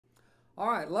All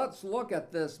right, let's look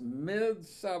at this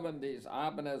mid-70s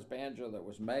Ibanez banjo that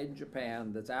was made in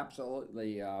Japan that's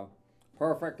absolutely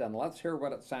perfect, and let's hear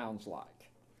what it sounds like.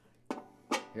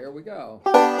 Here we go.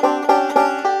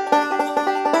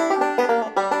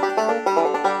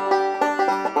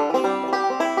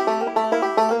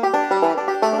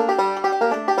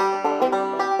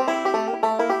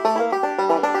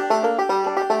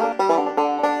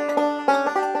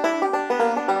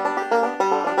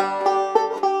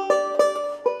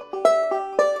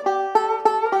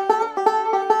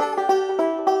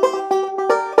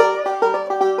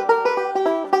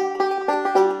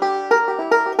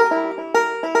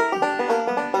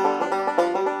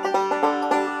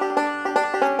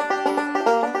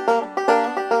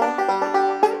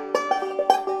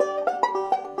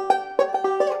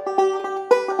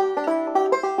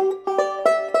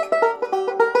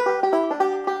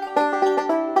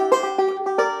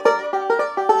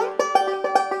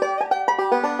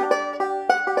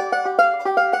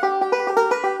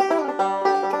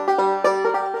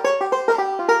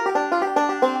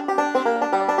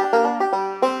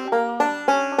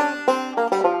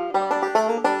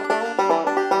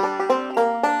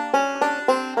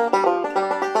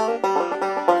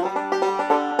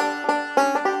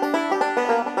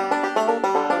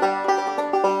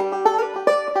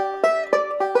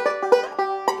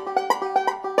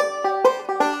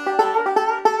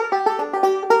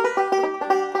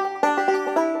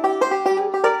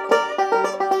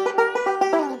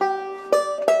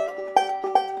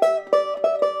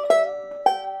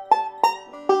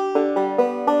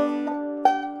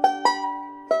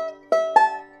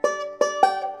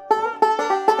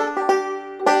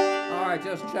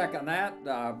 Just checking that.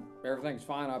 Everything's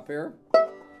fine up here.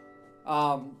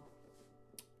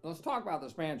 Let's talk about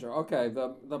this banjo. Okay,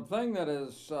 the thing that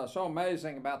is so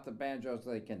amazing about the banjos,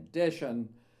 the condition.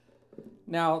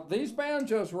 Now, these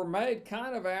banjos were made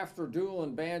kind of after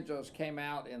dueling banjos came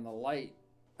out in the late,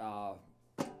 let's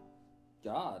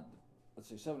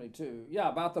see, 72. Yeah,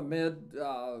 about the mid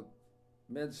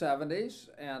 70s.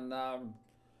 And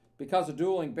because of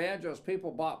dueling banjos,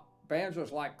 people bought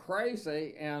banjos like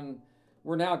crazy, and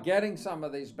we're now getting some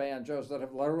of these banjos that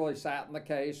have literally sat in the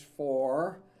case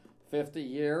for 50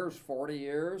 years, 40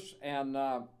 years, and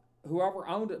whoever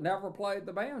owned it never played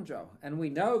the banjo. And we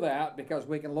know that because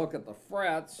we can look at the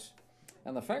frets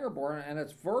and the fingerboard, and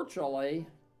it's virtually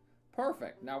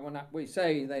perfect. Now, when we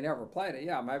say they never played it,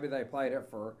 yeah, maybe they played it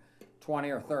for 20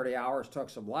 or 30 hours,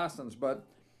 took some lessons, but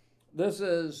this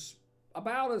is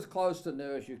about as close to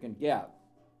new as you can get.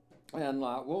 And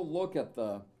we'll look at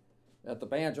the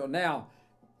banjo. Now,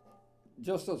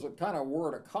 just as a kind of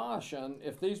word of caution,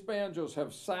 if these banjos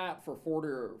have sat for 40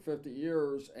 or 50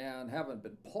 years and haven't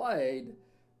been played,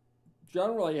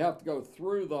 generally you have to go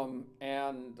through them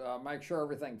and make sure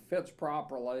everything fits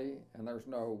properly and there's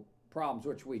no problems,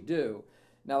 which we do.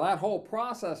 Now, that whole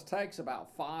process takes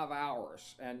about 5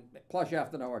 hours, and plus you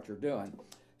have to know what you're doing.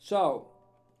 So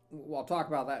we'll talk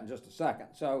about that in just a second.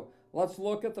 So let's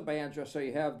look at the banjo. So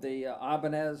you have the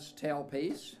Ibanez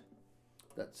tailpiece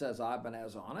that says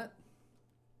Ibanez on it.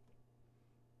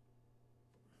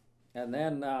 And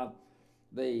then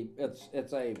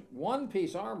it's a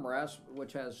one-piece armrest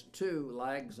which has 2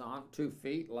 legs on, 2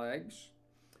 feet legs.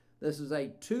 This is a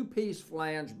 2-piece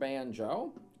flange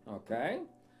banjo, okay?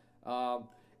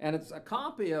 And it's a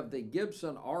copy of the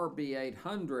Gibson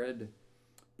RB800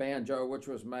 banjo, which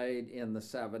was made in the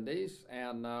 70s,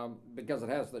 and because it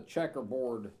has the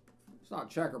checkerboard, it's not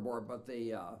checkerboard, but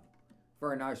the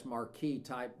very nice marquee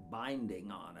type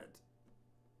binding on it.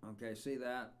 Okay, see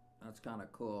that? That's kind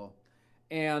of cool.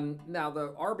 And now the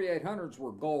RB800s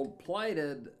were gold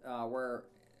plated, where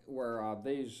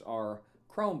these are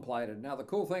chrome plated. Now the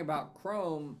cool thing about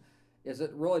chrome is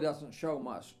it really doesn't show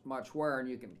much wear, and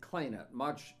you can clean it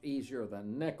much easier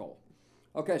than nickel.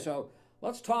 Okay, so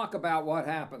let's talk about what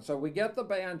happened. So we get the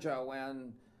banjo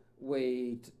in,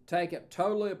 we take it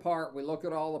totally apart, we look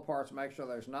at all the parts, make sure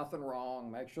there's nothing wrong,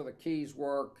 make sure the keys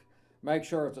work, make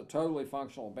sure it's a totally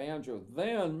functional banjo.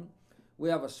 Then we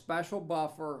have a special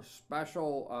buffer,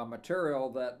 special material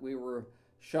that we were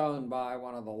shown by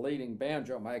one of the leading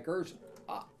banjo makers,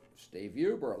 Steve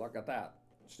Huber. Look at that,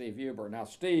 Steve Huber. Now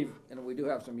Steve, and we do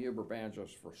have some Huber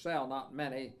banjos for sale, not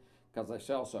many because they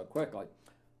sell so quickly.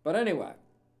 But anyway,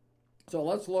 so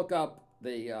let's look up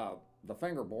the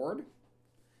fingerboard.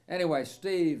 Anyway,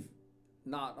 Steve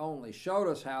not only showed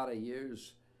us how to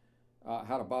use,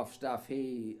 how to buff stuff,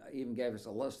 he even gave us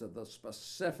a list of the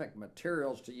specific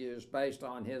materials to use based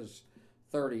on his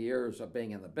 30 years of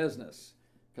being in the business.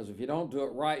 Because if you don't do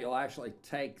it right, you'll actually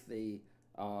take the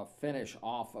finish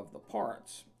off of the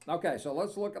parts. Okay, so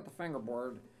let's look at the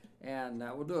fingerboard. And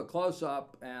we'll do a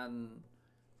close-up, and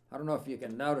I don't know if you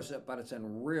can notice it, but it's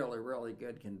in really, really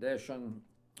good condition.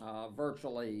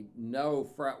 Virtually no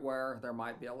fret wear. There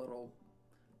might be a little,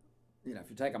 you know,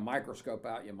 if you take a microscope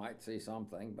out, you might see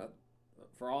something, but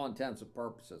for all intents and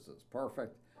purposes, it's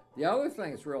perfect. The other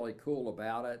thing that's really cool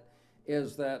about it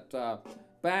is that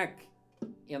back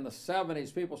in the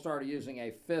 70s, people started using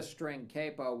a fifth string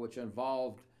capo, which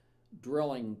involved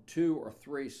drilling 2 or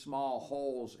 3 small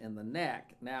holes in the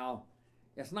neck. Now,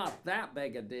 it's not that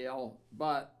big a deal,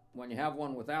 but when you have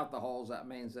one without the holes, that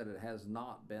means that it has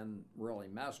not been really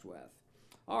messed with.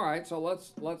 All right, so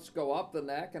let's go up the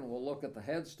neck and we'll look at the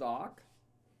headstock.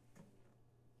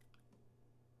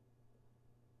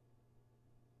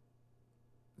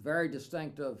 Very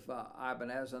distinctive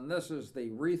Ibanez, and this is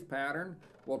the wreath pattern.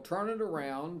 We'll turn it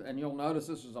around, and you'll notice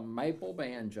this is a maple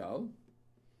banjo.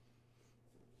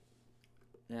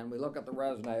 And we look at the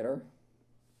resonator,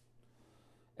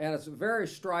 and it's very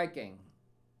striking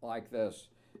like this.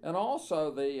 And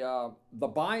also the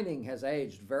binding has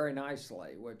aged very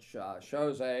nicely, which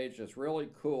shows age. It's really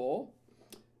cool.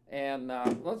 And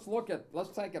let's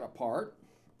take it apart.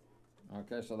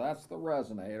 Okay, so that's the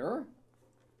resonator.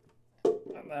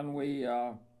 And then we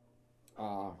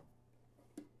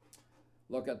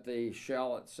look at the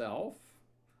shell itself.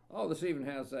 Oh, this even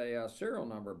has a serial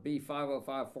number,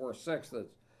 B00755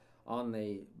 that's on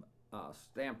the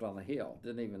stamped on the heel.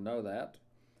 Didn't even know that.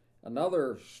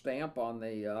 Another stamp on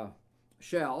the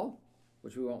shell,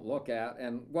 which we won't look at.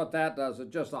 And what that does,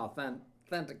 it just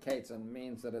authenticates and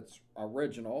means that it's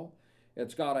original.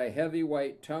 It's got a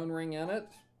heavyweight tone ring in it,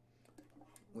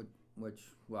 which,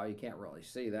 well, you can't really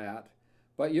see that.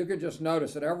 But you could just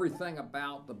notice that everything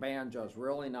about the banjo is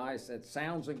really nice. It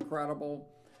sounds incredible.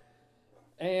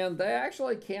 And they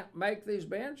actually can't make these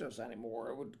banjos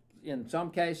anymore. In some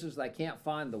cases, they can't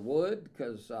find the wood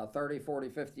because 30, 40,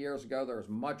 50 years ago, there was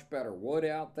much better wood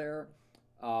out there.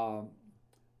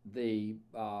 The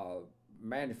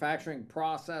manufacturing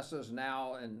processes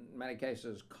now, in many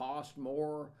cases, cost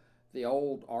more. The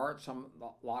old art, a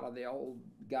lot of the old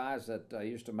guys that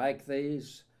used to make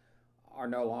these are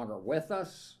no longer with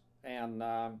us. And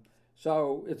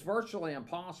so it's virtually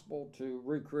impossible to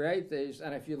recreate these.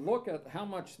 And if you look at how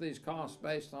much these cost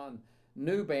based on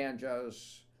new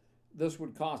banjos, this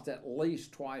would cost at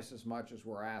least twice as much as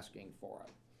we're asking for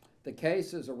it. The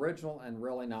case is original and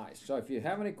really nice. So if you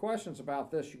have any questions about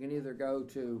this, you can either go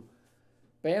to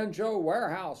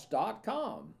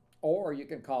banjowarehouse.com or you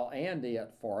can call Andy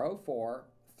at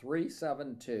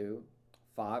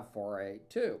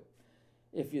 404-372-5482.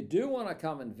 If you do want to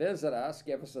come and visit us,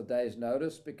 give us a day's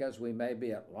notice because we may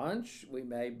be at lunch, we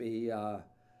may be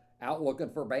out looking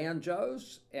for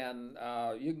banjos, and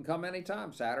you can come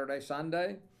anytime, Saturday,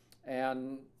 Sunday.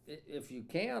 And if you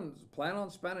can, plan on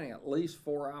spending at least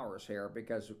 4 hours here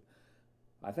because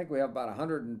I think we have about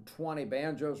 120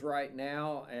 banjos right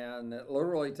now, and it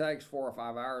literally takes 4 or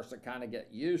 5 hours to kind of get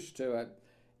used to it.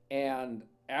 And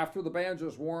after the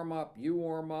banjos warm up, you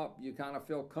kind of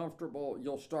feel comfortable,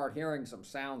 you'll start hearing some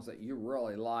sounds that you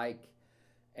really like.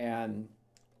 And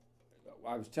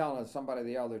I was telling somebody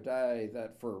the other day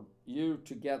that for you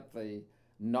to get the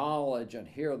knowledge and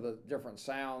hear the different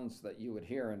sounds that you would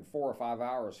hear in 4 or 5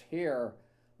 hours here,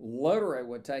 literally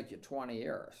would take you 20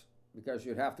 years because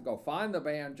you'd have to go find the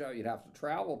banjo, you'd have to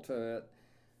travel to it,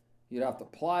 you'd have to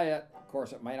play it. Of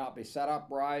course, it may not be set up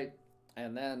right.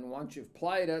 And then once you've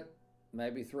played it,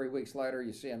 maybe 3 weeks later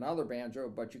you see another banjo,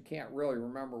 but you can't really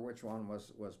remember which one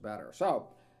was better. So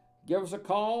give us a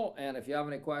call, and if you have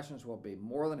any questions, we'll be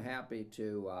more than happy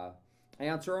to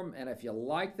answer them. And if you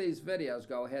like these videos,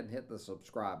 go ahead and hit the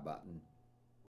subscribe button.